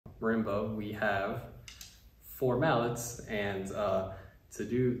marimba, we have 4 mallets, and to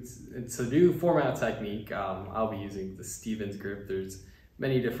do 4 mallet technique, I'll be using the Stevens grip. There's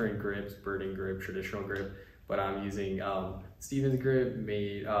many different grips: birding grip, traditional grip, but I'm using Stevens grip,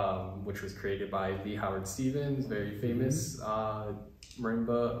 which was created by Lee Howard Stevens, very famous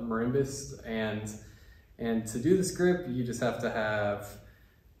marimbist. And to do this grip, you just have to have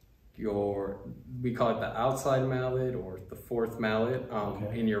we call it the outside mallet, or the 4th mallet,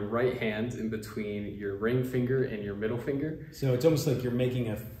 in your right hand, in between your ring finger and your middle finger. So it's almost like you're making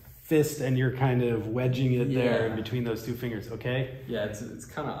a fist and you're kind of wedging it there in between those 2 fingers, okay? Yeah, it's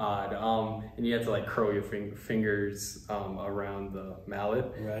kind of odd. And you have to like curl your fingers around the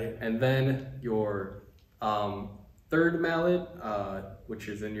mallet. Right. And then your 3rd mallet, which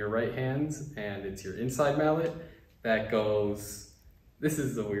is in your right hand, and it's your inside mallet, that goes, this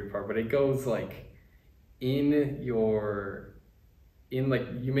is the weird part, but it goes like you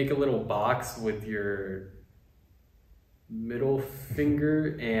make a little box with your middle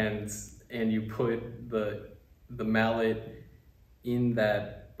finger, and you put the mallet in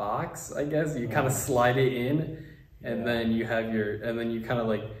that box, I guess. You kind of slide it in, and then you have and you kind of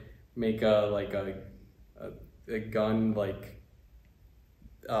like make a gun, like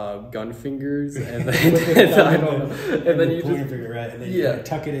gun fingers, and then you just finger, right? And then you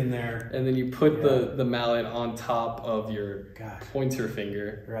tuck it in there, and then you put the mallet on top of your pointer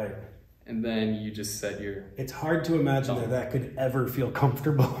finger, right? And then you just set your... It's hard to imagine that could ever feel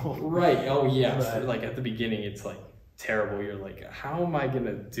comfortable. Right. Oh yeah. Right. So, like at the beginning, it's like terrible. You're like, how am I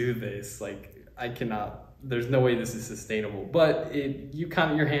gonna do this? Like, I cannot. There's no way this is sustainable. But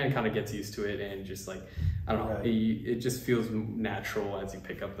your hand kind of gets used to it, and just like, I don't know, it just feels natural as you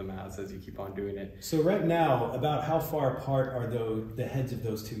pick up the mallets, as you keep on doing it. So right now, about how far apart are the heads of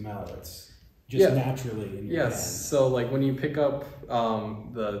those 2 mallets? Just naturally in your hand? So like when you pick up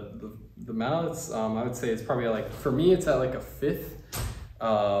the mallets, I would say it's probably like, for me, it's at like a 5th.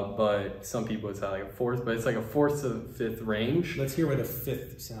 But some people it's at like a 4th, but it's like a 4th to 5th range. Let's hear what a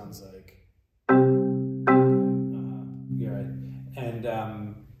 5th sounds like. And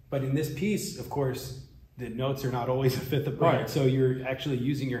but in this piece, of course, the notes are not always a 5th apart. Right. So you're actually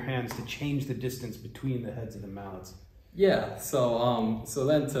using your hands to change the distance between the heads of the mallets. Yeah. So so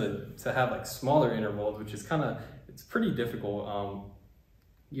then to have like smaller intervals, which is it's pretty difficult.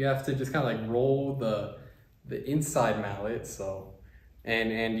 You have to just kind of like roll the inside mallet. So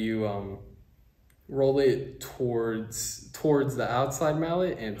and you roll it towards the outside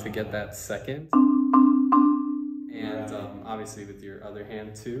mallet, and to get that second. And obviously with your other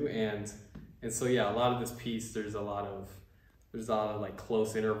hand too, and so yeah, a lot of this piece, there's a lot of like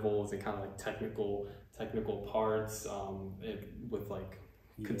close intervals and kind of like technical parts, with like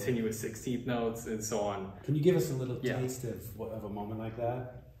continuous 16th notes and so on. Can you give us a little taste of a moment like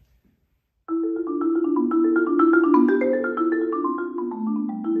that?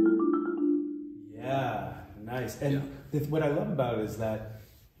 Yeah, nice. And what I love about it is that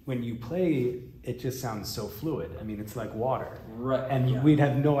when you play, it just sounds so fluid. I mean, it's like water. Right. And we'd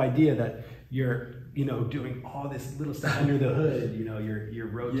have no idea that you're, doing all this little stuff under the hood, you're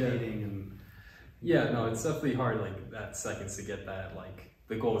rotating and... Yeah, no, it's definitely hard, like that seconds to get that, like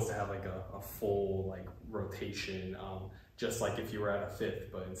the goal is to have like a full like rotation, just like if you were at a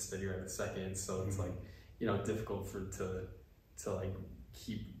 5th, but instead you're at a 2nd. So it's like, difficult to like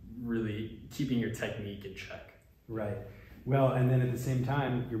keeping your technique in check. Right. Well, and then at the same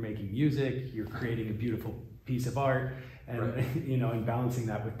time, you're making music, you're creating a beautiful piece of art, and and balancing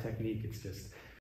that with technique, it's just